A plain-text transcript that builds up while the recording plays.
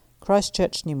Christ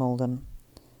Church, New Malden,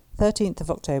 13th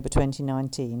of October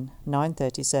 2019,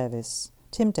 9:30 service.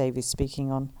 Tim Davies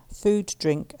speaking on food,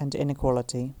 drink and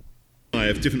inequality. I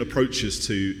have different approaches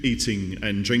to eating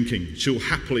and drinking. She'll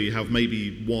happily have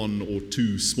maybe 1 or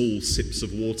 2 small sips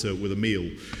of water with a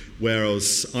meal,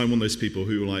 whereas I'm one of those people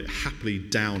who will happily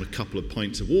down a couple of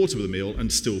pints of water with a meal and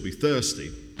still be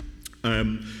thirsty.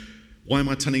 Why am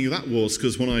I telling you that? Was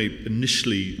because when I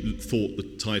initially thought the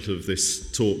title of this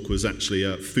talk was actually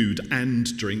Food and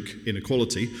Drink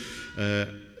Inequality,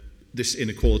 this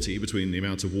inequality between the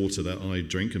amount of water that I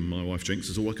drink and my wife drinks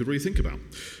is all I could really think about.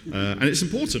 And it's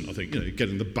important, I think,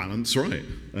 getting the balance right.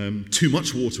 Too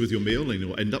much water with your meal and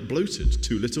you'll end up bloated.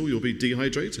 Too little, you'll be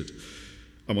dehydrated.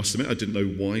 I must admit, I didn't know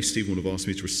why Stephen would have asked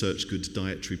me to research good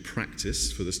dietary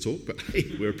practice for this talk, but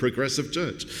hey, we're a progressive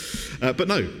church. But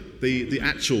no, the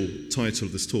actual title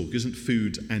of this talk isn't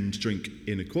Food and Drink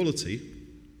Inequality,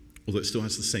 although it still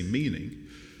has the same meaning.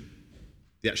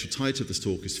 The actual title of this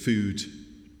talk is Food,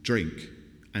 Drink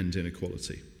and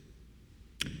Inequality.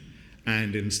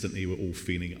 And instantly we're all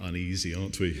feeling uneasy,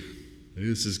 aren't we?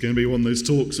 This is going to be one of those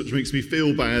talks which makes me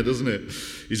feel bad, doesn't it?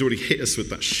 He's already hit us with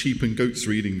that sheep and goats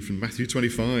reading from Matthew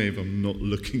 25. I'm not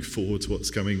looking forward to what's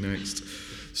coming next.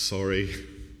 Sorry.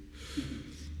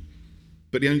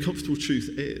 But the uncomfortable truth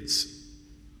is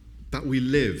that we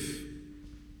live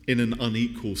in an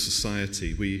unequal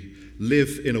society. We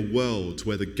live in a world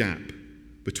where the gap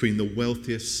between the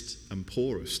wealthiest and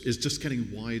poorest is just getting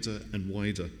wider and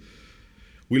wider.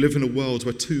 We live in a world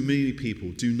where too many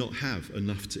people do not have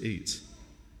enough to eat.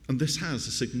 And this has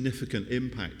a significant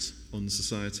impact on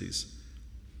societies.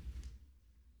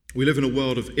 We live in a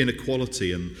world of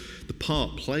inequality, and the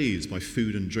part played by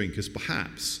food and drink is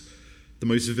perhaps the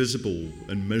most visible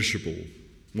and measurable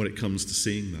when it comes to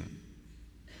seeing that.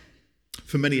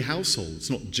 For many households,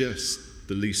 not just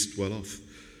the least well off,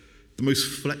 the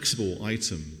most flexible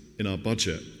item in our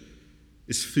budget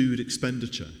is food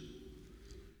expenditure.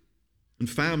 And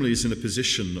families in a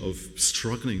position of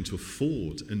struggling to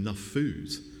afford enough food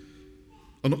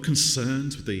are not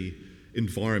concerned with the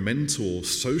environmental or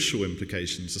social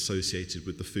implications associated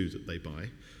with the food that they buy,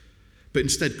 but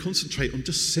instead concentrate on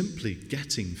just simply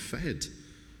getting fed.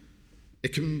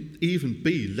 It can even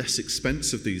be less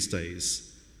expensive these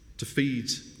days to feed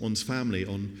one's family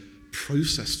on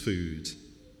processed food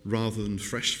rather than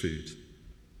fresh food,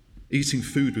 eating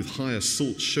food with higher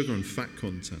salt, sugar and fat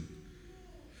content.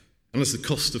 And as the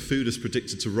cost of food is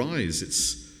predicted to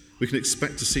rise, we can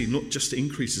expect to see not just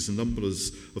increases in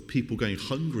numbers of people going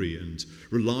hungry and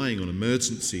relying on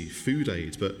emergency food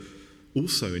aid, but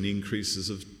also in increases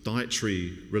of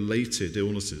dietary-related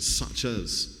illnesses such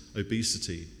as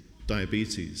obesity,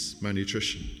 diabetes,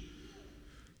 malnutrition.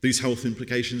 These health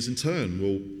implications in turn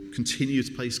will continue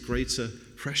to place greater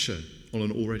pressure on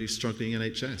an already struggling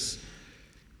NHS.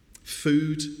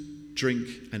 Food, drink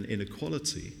and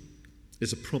inequality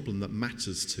is a problem that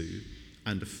matters to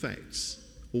and affects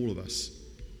all of us.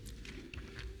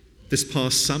 This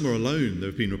past summer alone, there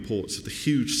have been reports of the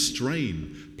huge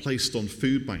strain placed on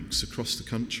food banks across the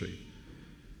country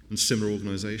and similar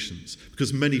organisations,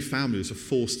 because many families are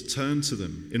forced to turn to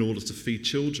them in order to feed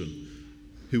children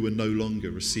who were no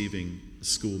longer receiving a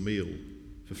school meal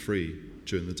for free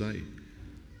during the day.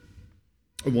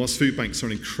 And whilst food banks are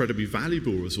an incredibly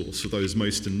valuable resource for those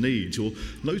most in need, you'll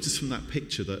notice from that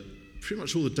picture that pretty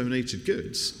much all the donated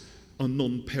goods are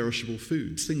non-perishable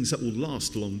foods, things that will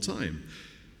last a long time.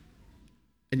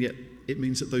 And yet it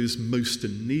means that those most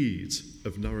in need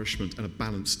of nourishment and a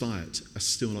balanced diet are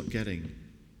still not getting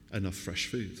enough fresh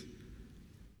food.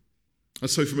 And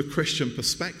so from a Christian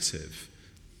perspective,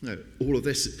 all of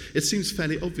this, it seems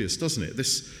fairly obvious, doesn't it?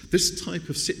 This type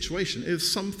of situation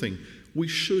is something we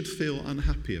should feel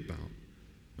unhappy about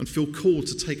and feel called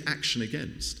to take action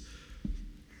against.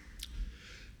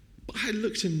 But I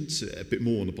looked into it a bit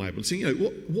more in the Bible and saying,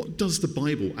 what does the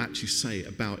Bible actually say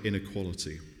about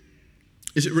inequality?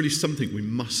 Is it really something we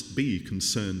must be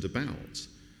concerned about?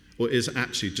 Or is it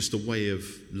actually just a way of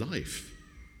life,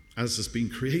 as has been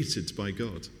created by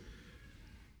God?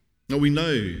 Now we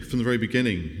know from the very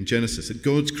beginning in Genesis that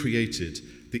God created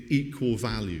the equal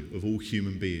value of all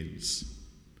human beings.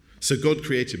 So God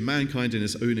created mankind in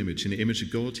his own image. In the image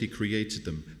of God, he created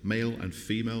them. Male and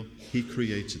female, he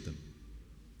created them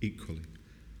equally.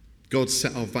 God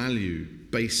set our value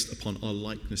based upon our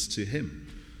likeness to him.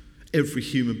 Every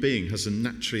human being has a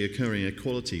naturally occurring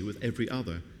equality with every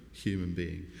other human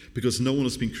being, because no one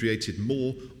has been created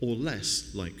more or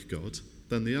less like God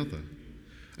than the other.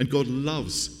 And God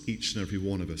loves each and every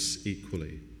one of us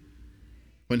equally.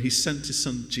 When he sent his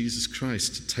son Jesus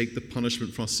Christ to take the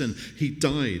punishment for our sin, he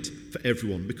died for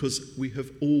everyone because we have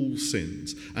all sinned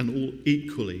and all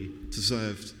equally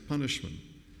deserved punishment.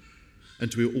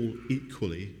 And we are all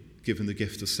equally given the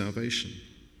gift of salvation.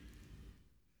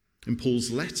 In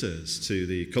Paul's letters to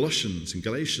the Colossians and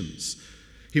Galatians,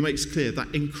 he makes clear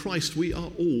that in Christ we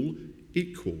are all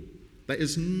equal. There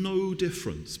is no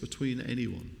difference between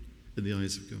anyone in the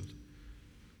eyes of God.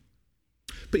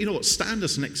 But you know what? Stand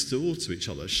us next door to each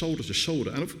other, shoulder to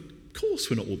shoulder, and of course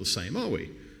we're not all the same, are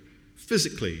we?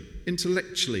 Physically,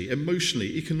 intellectually,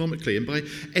 emotionally, economically, and by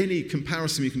any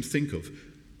comparison you can think of,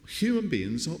 human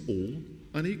beings are all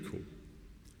unequal.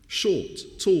 Short,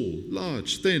 tall,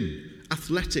 large, thin,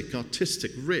 athletic,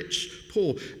 artistic, rich,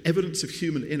 poor. Evidence of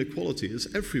human inequality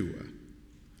is everywhere.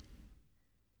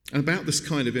 And about this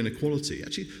kind of inequality,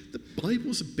 actually, the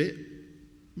Bible's a bit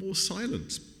more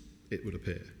silent, it would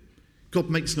appear. God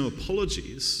makes no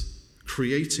apologies,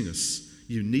 creating us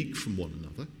unique from one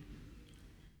another.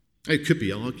 It could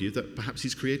be argued that perhaps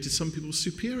he's created some people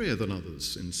superior than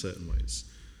others in certain ways.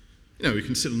 You know, we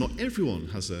consider not everyone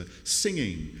has a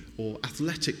singing or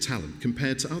athletic talent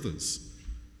compared to others.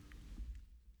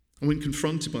 And when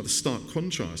confronted by the stark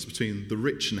contrast between the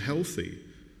rich and healthy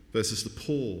versus the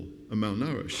poor and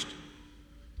malnourished,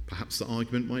 perhaps the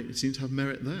argument might seem to have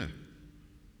merit there.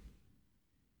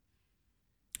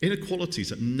 Inequalities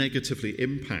that negatively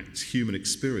impact human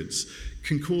experience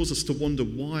can cause us to wonder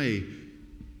why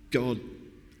God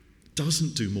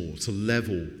doesn't do more to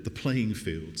level the playing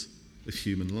field of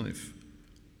human life.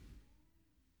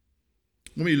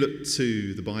 When we look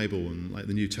to the Bible and like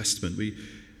the New Testament, we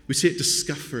see it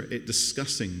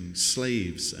discussing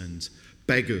slaves and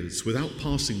beggars without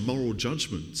passing moral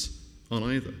judgment on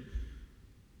either.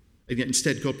 And yet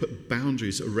instead God put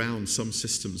boundaries around some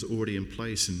systems already in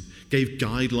place and gave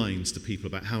guidelines to people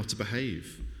about how to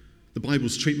behave. The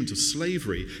Bible's treatment of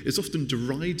slavery is often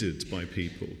derided by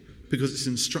people because its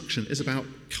instruction is about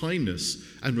kindness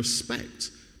and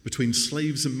respect between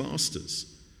slaves and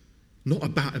masters, not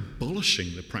about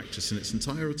abolishing the practice in its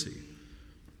entirety.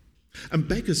 And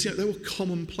beggars, they were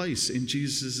commonplace in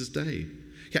Jesus' day.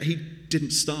 Yet he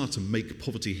didn't start a make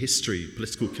poverty history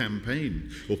political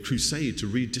campaign or crusade to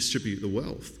redistribute the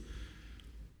wealth.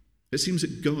 It seems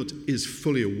that God is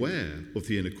fully aware of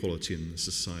the inequality in the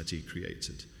society he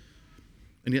created.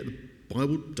 And yet the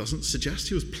Bible doesn't suggest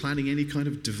he was planning any kind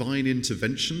of divine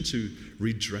intervention to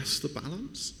redress the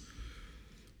balance.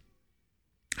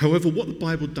 However, what the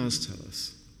Bible does tell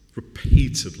us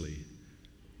repeatedly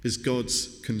is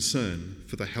God's concern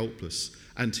for the helpless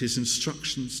and his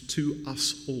instructions to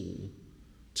us all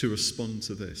to respond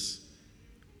to this.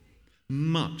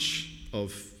 Much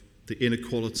of the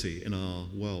inequality in our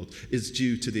world is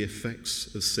due to the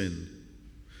effects of sin.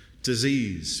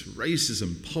 Disease,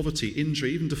 racism, poverty,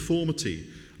 injury, even deformity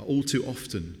are all too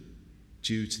often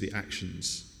due to the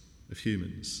actions of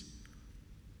humans.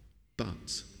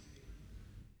 But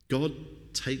God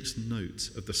takes note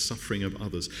of the suffering of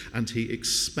others, and he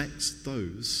expects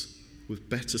those with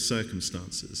better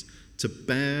circumstances to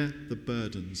bear the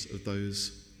burdens of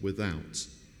those without.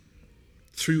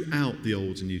 Throughout the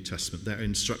Old and New Testament, there are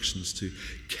instructions to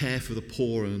care for the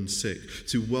poor and sick,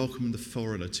 to welcome the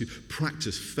foreigner, to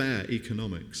practice fair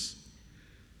economics.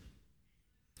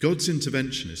 God's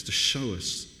intervention is to show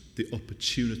us the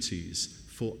opportunities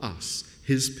for us,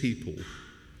 his people,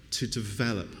 to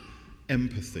develop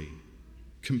empathy,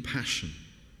 compassion.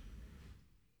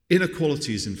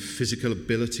 Inequalities in physical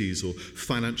abilities or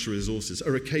financial resources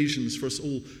are occasions for us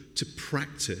all to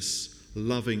practice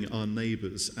loving our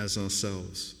neighbours as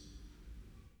ourselves.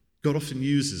 God often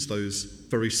uses those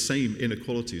very same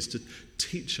inequalities to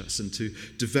teach us and to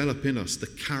develop in us the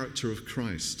character of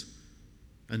Christ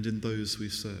and in those we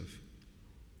serve.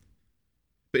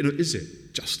 But is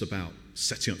it just about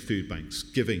setting up food banks,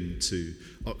 giving to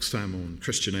Oxfam and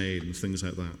Christian Aid and things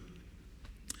like that?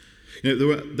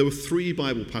 There were three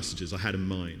Bible passages I had in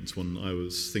mind when I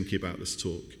was thinking about this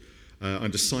talk. I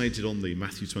decided on the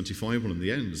Matthew 25 one in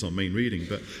the end as our main reading,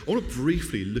 but I want to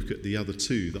briefly look at the other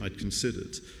two that I'd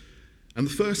considered. And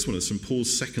the first one is from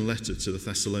Paul's second letter to the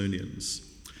Thessalonians.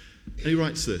 And he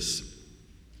writes this: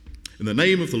 "In the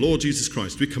name of the Lord Jesus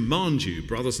Christ, we command you,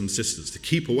 brothers and sisters, to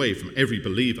keep away from every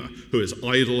believer who is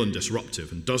idle and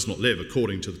disruptive and does not live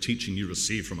according to the teaching you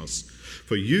received from us.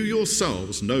 For you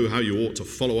yourselves know how you ought to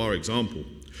follow our example.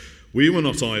 We were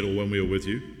not idle when we were with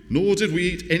you, nor did we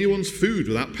eat anyone's food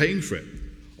without paying for it.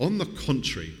 On the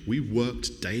contrary, we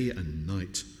worked day and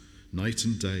night, night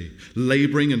and day,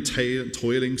 labouring and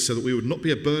toiling so that we would not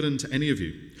be a burden to any of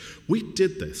you. We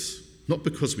did this not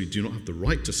because we do not have the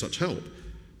right to such help,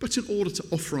 but in order to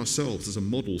offer ourselves as a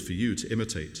model for you to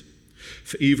imitate.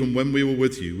 For even when we were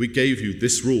with you, we gave you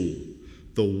this rule: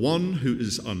 the one who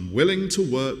is unwilling to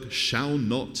work shall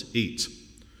not eat.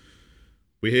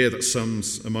 We hear that some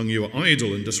among you are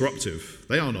idle and disruptive.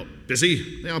 They are not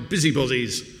busy, they are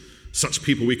busybodies. Such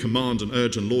people we command and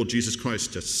urge on Lord Jesus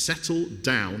Christ to settle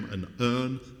down and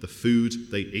earn the food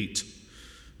they eat.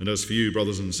 And as for you,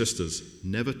 brothers and sisters,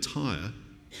 never tire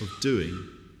of doing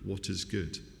what is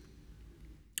good.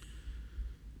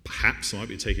 Perhaps I might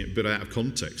be taking it a bit out of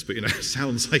context, but it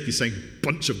sounds like he's saying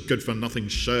bunch of good-for-nothing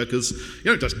shirkers. You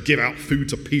don't just give out food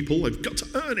to people, they've got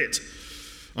to earn it.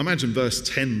 I imagine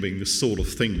verse 10 being the sort of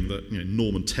thing that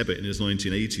Norman Tebbit in his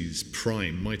 1980s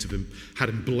prime might have had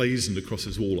emblazoned across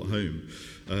his wall at home.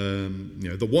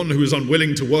 The one who is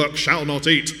unwilling to work shall not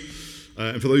eat.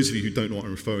 And for those of you who don't know what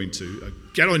I'm referring to,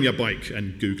 get on your bike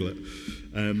and Google it.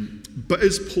 But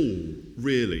is Paul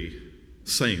really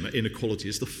saying that inequality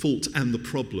is the fault and the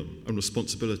problem and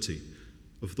responsibility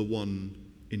of the one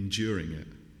enduring it?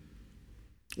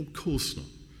 Of course not.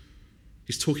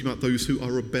 He's talking about those who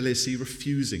are rebelliously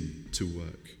refusing to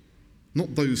work,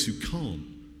 not those who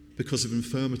can't because of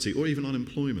infirmity or even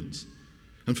unemployment,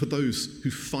 and for those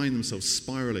who find themselves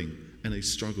spiraling in a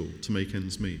struggle to make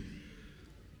ends meet.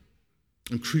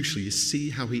 And crucially, you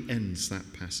see how he ends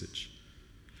that passage.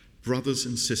 Brothers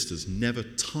and sisters, never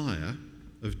tire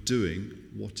of doing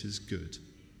what is good.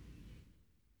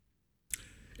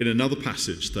 In another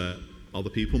passage that other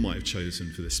people might have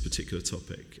chosen for this particular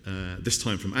topic, this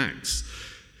time from Acts,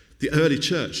 the early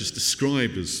church is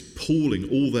described as pooling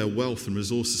all their wealth and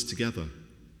resources together,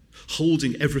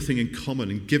 holding everything in common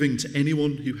and giving to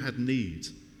anyone who had need.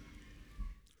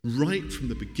 Right from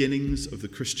the beginnings of the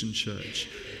Christian church,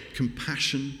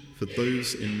 compassion for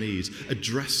those in need,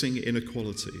 addressing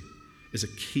inequality, is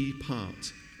a key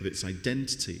part of its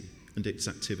identity and its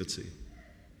activity.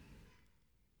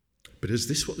 But is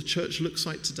this what the church looks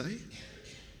like today?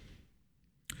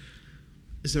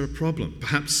 Is there a problem?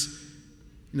 Perhaps,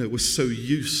 we're so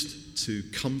used to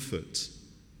comfort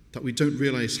that we don't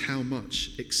realize how much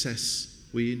excess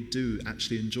we do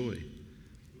actually enjoy.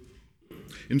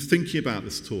 In thinking about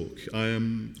this talk, I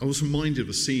was reminded of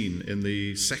a scene in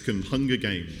the second Hunger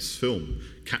Games film,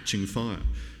 Catching Fire.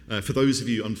 For those of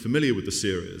you unfamiliar with the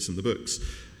series and the books,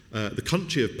 the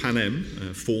country of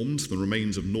Panem, formed from the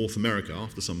remains of North America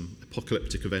after some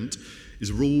apocalyptic event,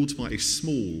 is ruled by a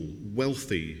small,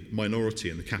 wealthy minority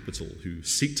in the capital who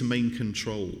seek to maintain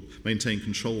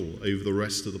control over the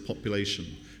rest of the population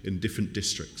in different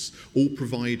districts, all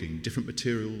providing different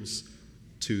materials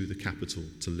to the capital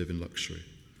to live in luxury.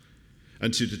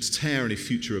 And to deter any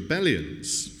future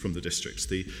rebellions from the districts,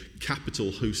 the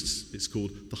capital hosts, it's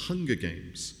called the Hunger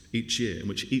Games, each year, in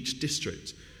which each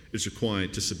district is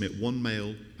required to submit one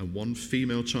male and one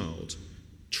female child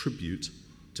tribute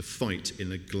to fight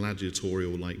in a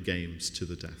gladiatorial-like games to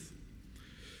the death.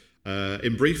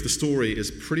 In brief, the story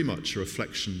is pretty much a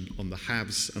reflection on the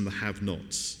haves and the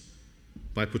have-nots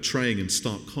by portraying in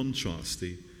stark contrast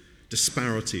the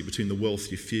disparity between the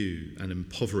wealthy few and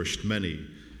impoverished many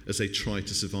as they try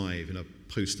to survive in a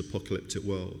post-apocalyptic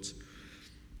world.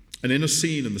 And in a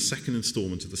scene in the second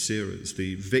installment of the series,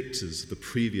 the victors of the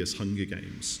previous Hunger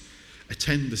Games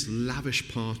attend this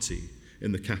lavish party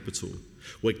in the capital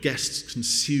where guests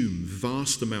consume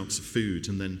vast amounts of food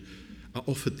and then are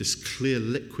offered this clear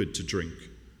liquid to drink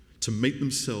to make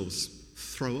themselves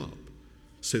throw up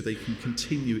so they can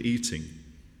continue eating,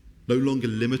 no longer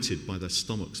limited by their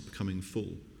stomachs becoming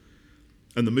full.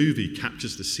 And the movie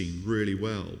captures the scene really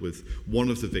well, with one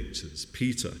of the victors,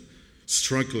 Peter,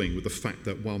 struggling with the fact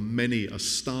that while many are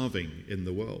starving in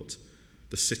the world,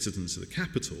 the citizens of the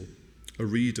capital are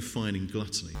redefining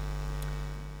gluttony.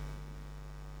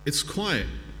 It's quite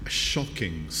a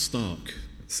shocking, stark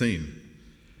scene.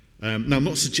 Now, I'm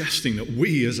not suggesting that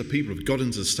we as a people have got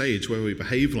into a stage where we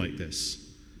behave like this.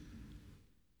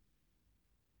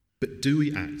 But do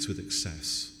we act with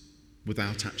excess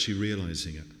without actually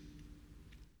realizing it?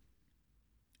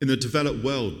 In the developed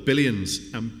world, billions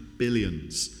and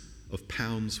billions of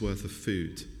pounds worth of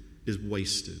food is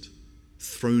wasted,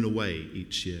 thrown away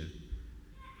each year.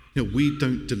 We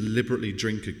don't deliberately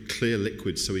drink a clear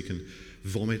liquid so we can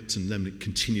vomit and then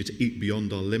continue to eat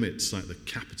beyond our limits like the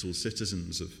capital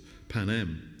citizens of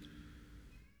Panem.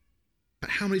 But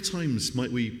how many times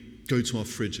might we go to our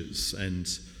fridges and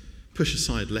push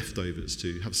aside leftovers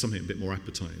to have something a bit more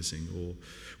appetizing, or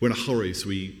we're in a hurry so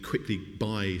we quickly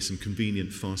buy some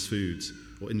convenient fast foods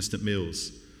or instant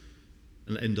meals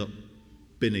and end up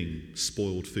binning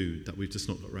spoiled food that we've just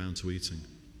not got around to eating?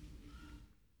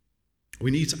 We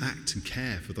need to act and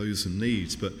care for those in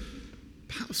need, but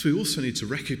perhaps we also need to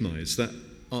recognize that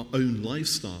our own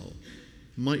lifestyle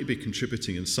might be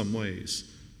contributing in some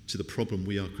ways to the problem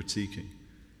we are critiquing.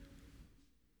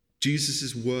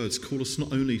 Jesus' words call us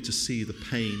not only to see the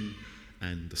pain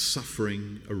and the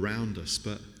suffering around us,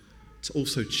 but to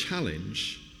also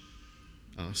challenge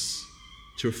us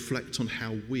to reflect on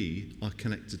how we are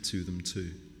connected to them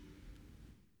too.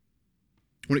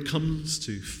 When it comes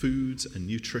to food and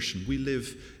nutrition, we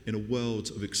live in a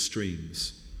world of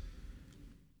extremes.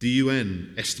 The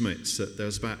UN estimates that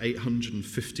there's about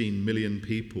 815 million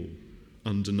people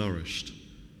undernourished,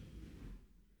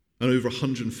 and over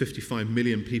 155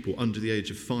 million people under the age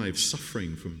of 5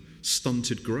 suffering from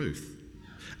stunted growth.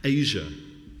 Asia,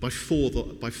 by far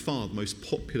the most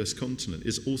populous continent,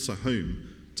 is also home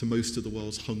to most of the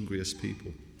world's hungriest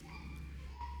people.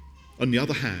 On the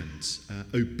other hand,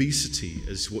 obesity,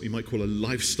 as what you might call a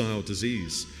lifestyle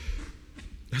disease,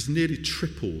 has nearly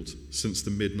tripled since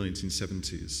the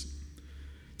mid-1970s.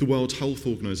 The World Health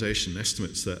Organization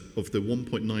estimates that of the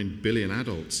 1.9 billion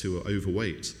adults who are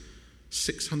overweight,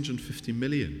 650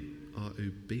 million are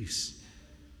obese,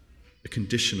 a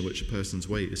condition in which a person's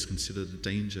weight is considered a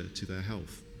danger to their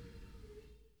health.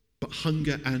 But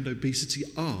hunger and obesity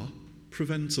are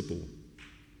preventable.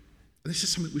 And this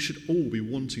is something we should all be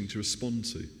wanting to respond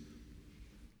to.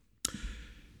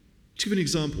 To give an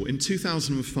example, in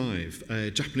 2005,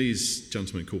 a Japanese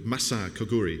gentleman called Masa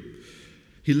Koguri,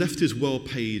 he left his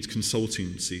well-paid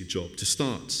consultancy job to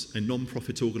start a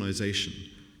non-profit organisation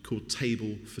called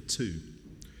Table for Two.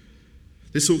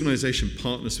 This organisation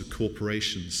partners with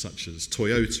corporations such as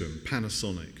Toyota and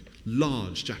Panasonic,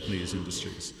 large Japanese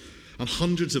industries, and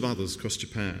hundreds of others across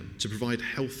Japan to provide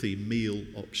healthy meal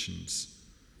options.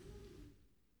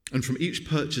 And from each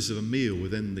purchase of a meal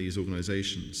within these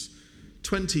organisations,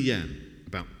 20 yen,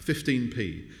 about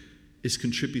 15p, is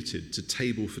contributed to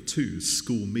Table for Two's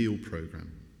school meal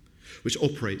programme, which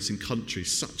operates in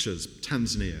countries such as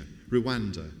Tanzania,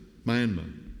 Rwanda,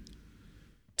 Myanmar.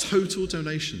 Total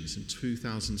donations in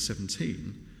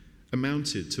 2017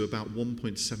 amounted to about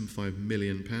 £1.75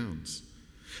 million,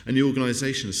 and the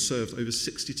organisation has served over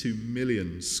 62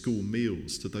 million school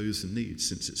meals to those in need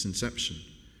since its inception.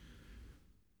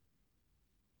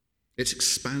 It's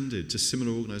expanded to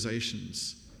similar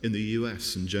organisations in the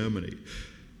US and Germany.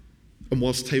 And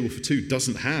whilst Table for Two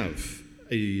doesn't exist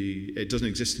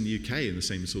in the UK in the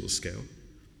same sort of scale,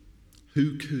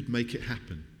 who could make it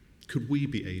happen? Could we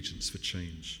be agents for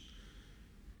change?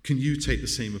 Can you take the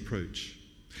same approach?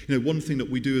 You know, one thing that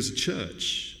we do as a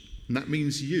church, and that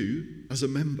means you, as a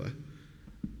member,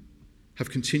 have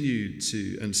continued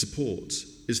to and support,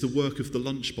 is the work of the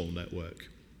Lunch Bowl Network.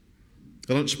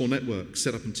 The Lunch Bowl Network,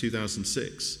 set up in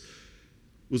 2006,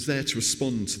 was there to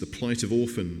respond to the plight of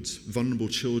orphaned, vulnerable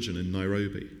children in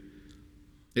Nairobi.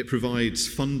 It provides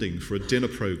funding for a dinner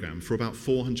programme for about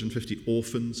 450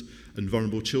 orphans and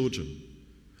vulnerable children.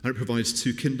 And it provides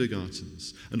 2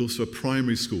 kindergartens and also a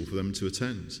primary school for them to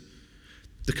attend.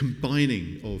 The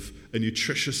combining of a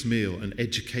nutritious meal and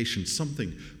education,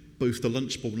 something both the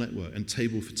Lunch Bowl Network and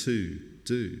Table for Two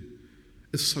do,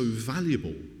 is so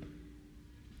valuable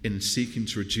in seeking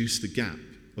to reduce the gap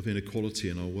of inequality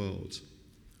in our world.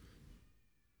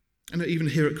 And even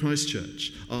here at Christ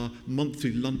Church, our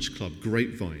monthly lunch club,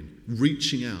 Grapevine,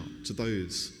 reaching out to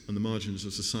those on the margins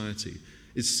of society,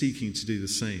 is seeking to do the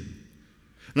same.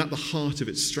 And at the heart of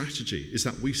its strategy is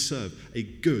that we serve a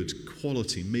good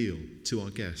quality meal to our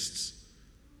guests.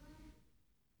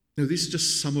 Now, these are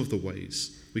just some of the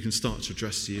ways we can start to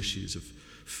address the issues of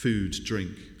food,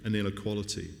 drink, and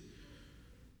inequality.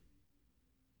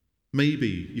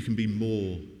 Maybe you can be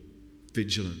more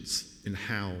vigilant in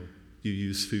how you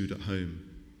use food at home,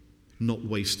 not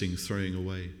wasting, throwing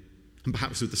away. And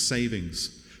perhaps with the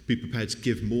savings, be prepared to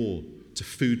give more to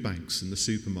food banks in the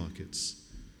supermarkets.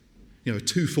 You know, a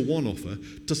 2-for-1 offer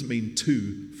doesn't mean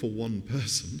 2 for one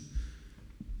person.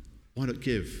 Why not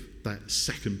give that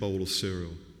second bowl of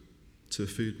cereal to a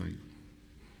food bank?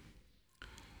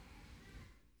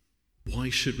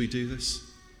 Why should we do this?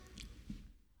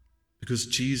 Because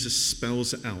Jesus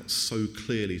spells it out so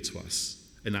clearly to us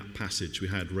in that passage we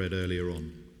had read earlier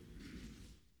on.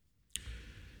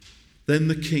 Then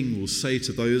the king will say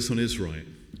to those on his right,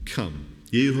 "Come,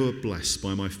 you who are blessed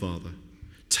by my Father,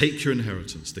 take your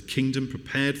inheritance, the kingdom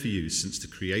prepared for you since the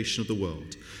creation of the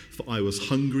world. For I was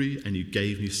hungry, and you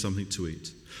gave me something to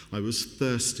eat. I was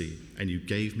thirsty, and you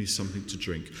gave me something to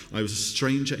drink. I was a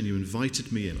stranger, and you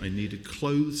invited me in. I needed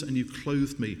clothes, and you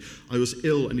clothed me. I was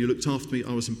ill, and you looked after me.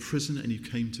 I was in prison, and you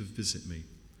came to visit me."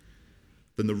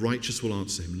 Then the righteous will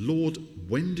answer him, "Lord,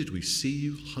 when did we see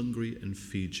you hungry and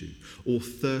feed you, or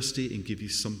thirsty and give you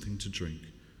something to drink?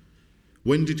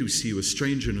 When did we see you a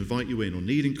stranger and invite you in, or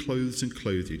needing clothes and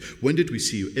clothe you? When did we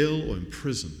see you ill or in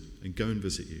prison and go and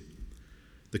visit you?'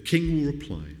 The king will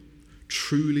reply,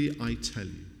 'Truly I tell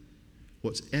you,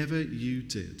 whatever you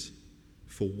did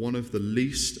for one of the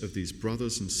least of these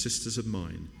brothers and sisters of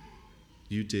mine,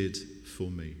 you did for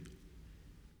me.'"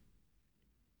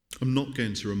 I'm not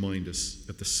going to remind us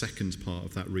of the second part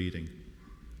of that reading,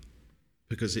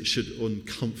 because it should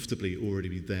uncomfortably already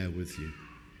be there with you.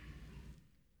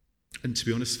 And to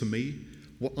be honest, for me,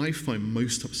 what I find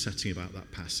most upsetting about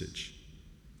that passage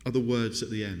are the words at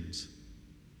the end.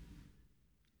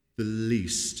 The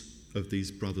least of these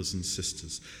brothers and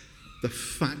sisters. The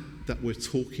fact that we're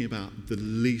talking about the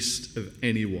least of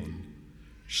anyone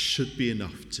should be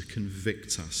enough to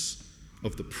convict us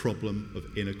of the problem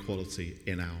of inequality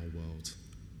in our world.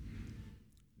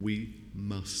 We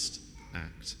must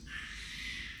act.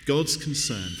 God's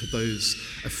concern for those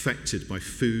affected by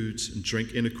food and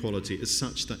drink inequality is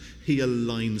such that he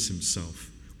aligns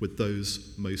himself with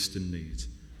those most in need.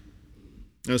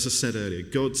 As I said earlier,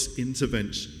 God's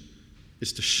intervention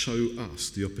is to show us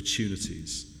the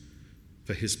opportunities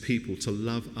for his people to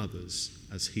love others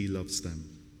as he loves them,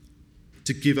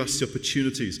 to give us the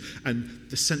opportunities and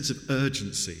the sense of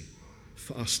urgency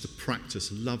for us to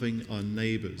practice loving our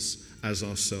neighbours as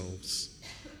ourselves.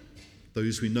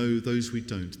 Those we know, those we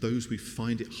don't, those we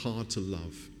find it hard to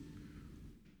love.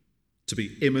 To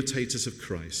be imitators of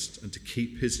Christ and to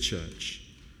keep his church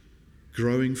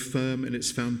growing firm in its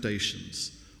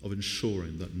foundations of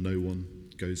ensuring that no one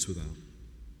goes without.